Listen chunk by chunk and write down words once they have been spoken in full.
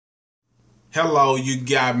Hello, you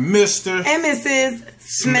got Mr. and Mrs.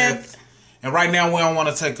 Smith. And right now, we don't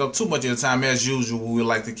want to take up too much of your time. As usual, we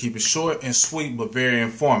like to keep it short and sweet, but very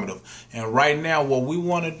informative. And right now, what we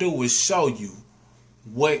want to do is show you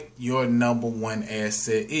what your number one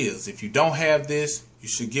asset is. If you don't have this, you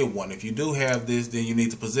should get one. If you do have this, then you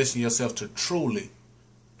need to position yourself to truly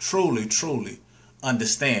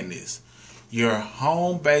understand this. Your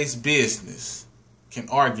home-based business can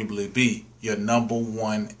arguably be your number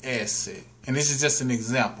one asset. And this is just an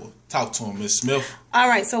example. Talk to him, Ms. Smith. All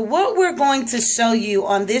right, so what we're going to show you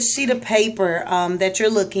on this sheet of paper that you're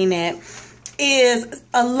looking at is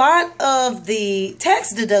a lot of the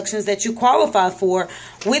tax deductions that you qualify for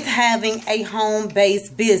with having a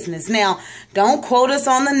home-based business. Now, don't quote us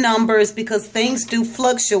on the numbers because things do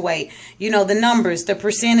fluctuate. You know, the numbers, the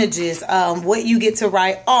percentages, what you get to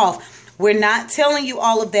write off. We're not telling you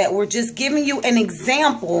all of that. We're just giving you an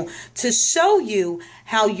example to show you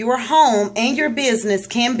how your home and your business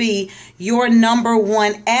can be your number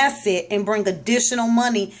one asset and bring additional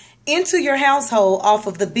money into your household off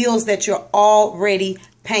of the bills that you're already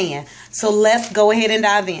paying. So let's go ahead and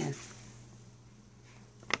dive in.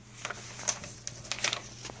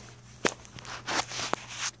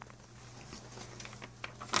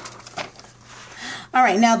 All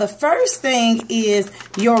right, now the first thing is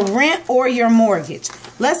your rent or your mortgage.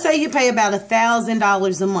 Let's say you pay about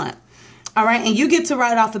 $1,000 a month. All right, and you get to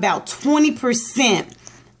write off about 20%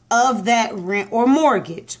 of that rent or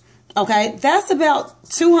mortgage. Okay, that's about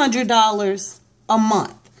 $200 a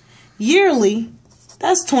month. Yearly,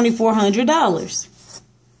 that's $2,400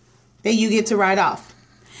 that you get to write off.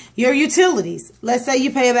 Your utilities, let's say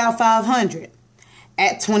you pay about $500.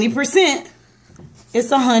 At 20%, it's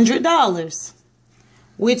 $100.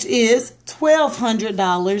 Which is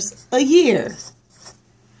 $1,200 a year.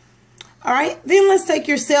 All right, then let's take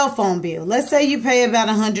your cell phone bill. Let's say you pay about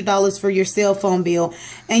 $100 for your cell phone bill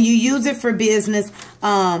and you use it for business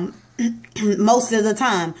most of the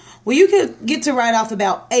time. Well, you could get to write off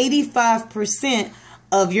about 85%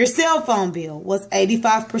 of your cell phone bill. What's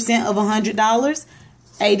 85% of $100?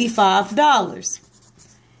 $85.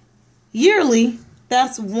 Yearly,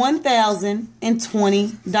 that's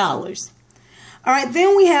 $1,020. All right,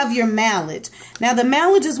 then we have your mileage. Now, the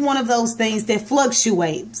mileage is one of those things that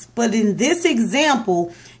fluctuates. But in this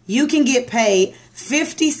example, you can get paid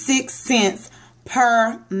 56 cents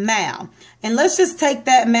per mile. And let's just take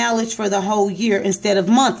that mileage for the whole year instead of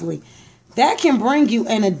monthly. That can bring you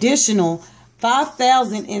an additional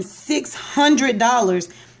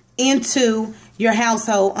 $5,600 into your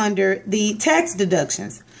household under the tax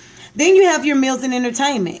deductions. Then you have your meals and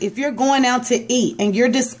entertainment. If you're going out to eat and you're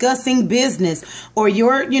discussing business or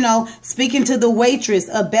you're, speaking to the waitress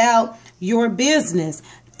about your business,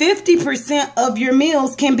 50% of your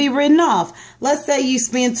meals can be written off. Let's say you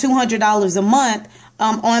spend $200 a month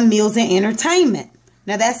on meals and entertainment.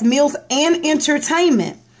 Now that's meals and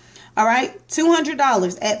entertainment. All right,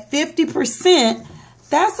 $200 at 50%,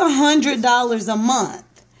 that's $100 a month.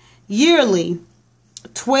 Yearly,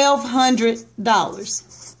 $1,200.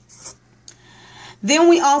 Then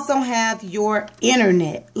we also have your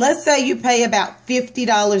internet. Let's say you pay about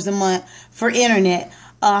 $50 a month for internet.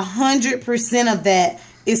 100% of that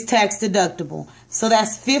is tax deductible. So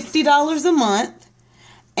that's $50 a month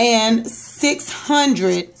and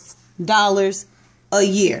 $600 a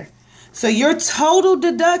year. So your total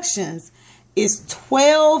deductions is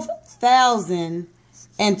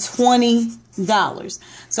 $12,020.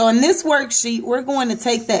 So in this worksheet, we're going to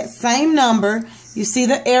take that same number. You see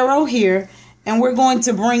the arrow here. And we're going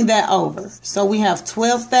to bring that over. So we have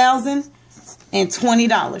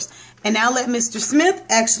 $12,020. And now let Mr. Smith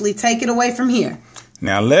actually take it away from here.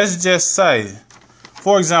 Now let's just say,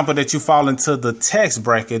 for example, that you fall into the tax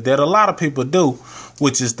bracket that a lot of people do,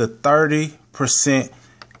 which is the 30%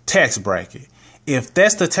 tax bracket. If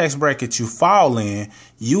that's the tax bracket you fall in,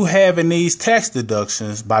 you having these tax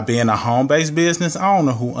deductions by being a home-based business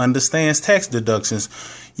owner who understands tax deductions,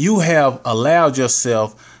 you have allowed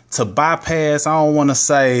yourself to bypass, I don't want to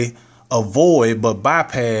say avoid, but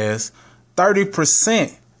bypass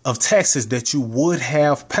 30% of taxes that you would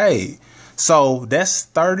have paid. So that's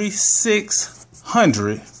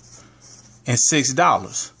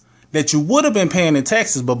 $3,606 that you would have been paying in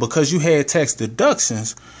taxes, but because you had tax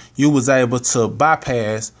deductions, you was able to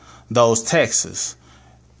bypass those taxes.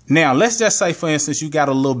 Now, let's just say, for instance, you got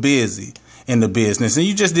a little busy in the business and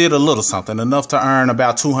you just did a little something, enough to earn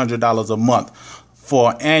about $200 a month.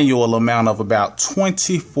 For an annual amount of about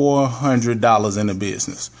 $2,400 in the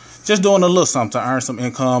business. Just doing a little something to earn some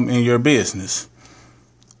income in your business.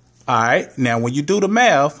 All right. Now, when you do the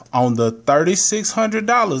math on the $3,600 and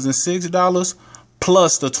 $6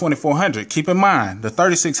 plus the $2,400. Keep in mind, the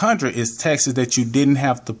 $3,600 is taxes that you didn't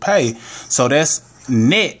have to pay. So that's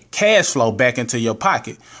net cash flow back into your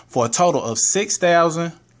pocket for a total of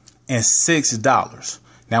 $6,006.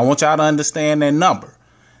 Now, I want y'all to understand that number.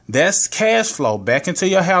 That's cash flow back into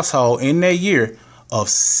your household in that year of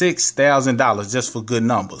 $6,000, just for good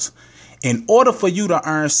numbers. In order for you to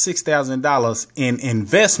earn $6,000 in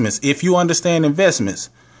investments, if you understand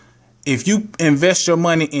investments, if you invest your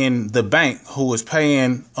money in the bank, who is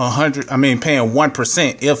paying paying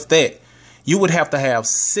 1%, if that, you would have to have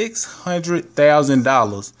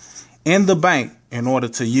 $600,000 in the bank in order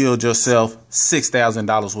to yield yourself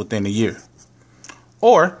 $6,000 within a year.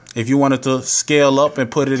 Or if you wanted to scale up and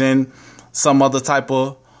put it in some other type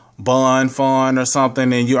of bond fund or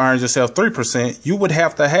something and you earned yourself 3%, you would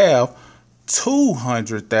have to have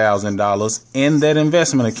 $200,000 in that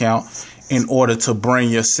investment account in order to bring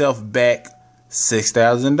yourself back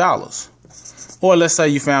 $6,000. Or let's say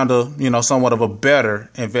you found a, somewhat of a better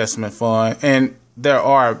investment fund, and there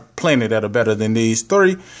are plenty that are better than these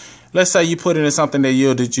three. Let's say you put it in something that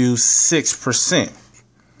yielded you 6%.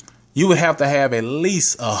 You would have to have at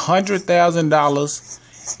least $100,000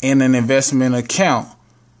 in an investment account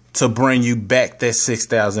to bring you back that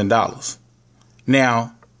 $6,000.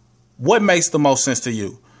 Now, what makes the most sense to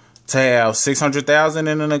you? To have $600,000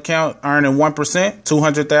 in an account earning 1%,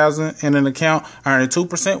 $200,000 in an account earning 2%,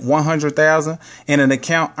 $100,000 in an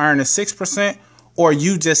account earning 6%, or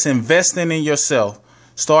you just investing in yourself,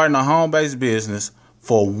 starting a home-based business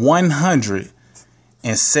for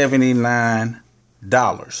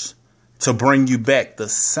 $179 to bring you back the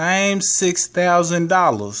same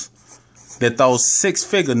 $6,000 that those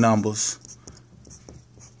six-figure numbers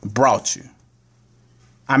brought you.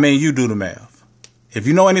 I mean, you do the math. If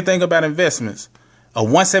you know anything about investments, a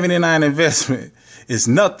 $179 investment is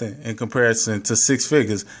nothing in comparison to six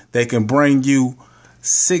figures. They can bring you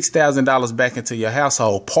 $6,000 back into your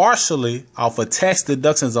household, partially off of tax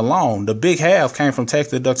deductions alone. The big half came from tax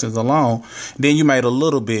deductions alone. Then you made a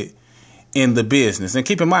little bit in the business. And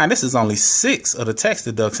keep in mind, this is only 6 of the tax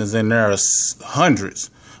deductions, and there are hundreds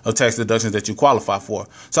of tax deductions that you qualify for.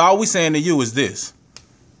 So all we're saying to you is this: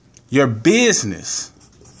 your business,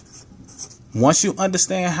 once you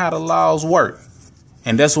understand how the laws work,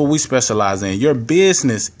 and that's what we specialize in, your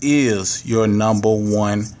business is your number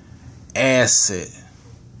one asset.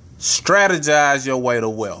 Strategize your way to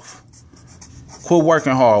wealth. Quit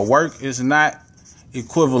working hard. Work is not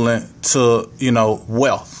equivalent to,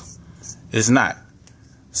 wealth. It's not.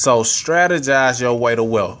 So strategize your way to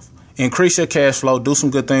wealth. Increase your cash flow. Do some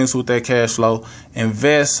good things with that cash flow.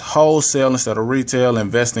 Invest wholesale instead of retail.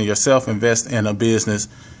 Invest in yourself. Invest in a business.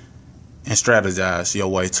 And strategize your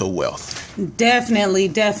way to wealth. Definitely,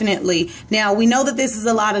 definitely. Now, we know that this is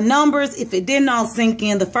a lot of numbers. If it didn't all sink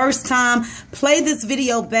in the first time, play this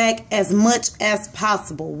video back as much as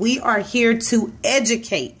possible. We are here to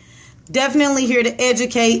educate. Definitely here to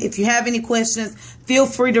educate. If you have any questions, feel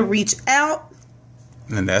free to reach out.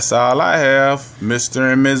 And that's all I have.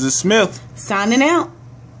 Mr. and Mrs. Smith. Signing out.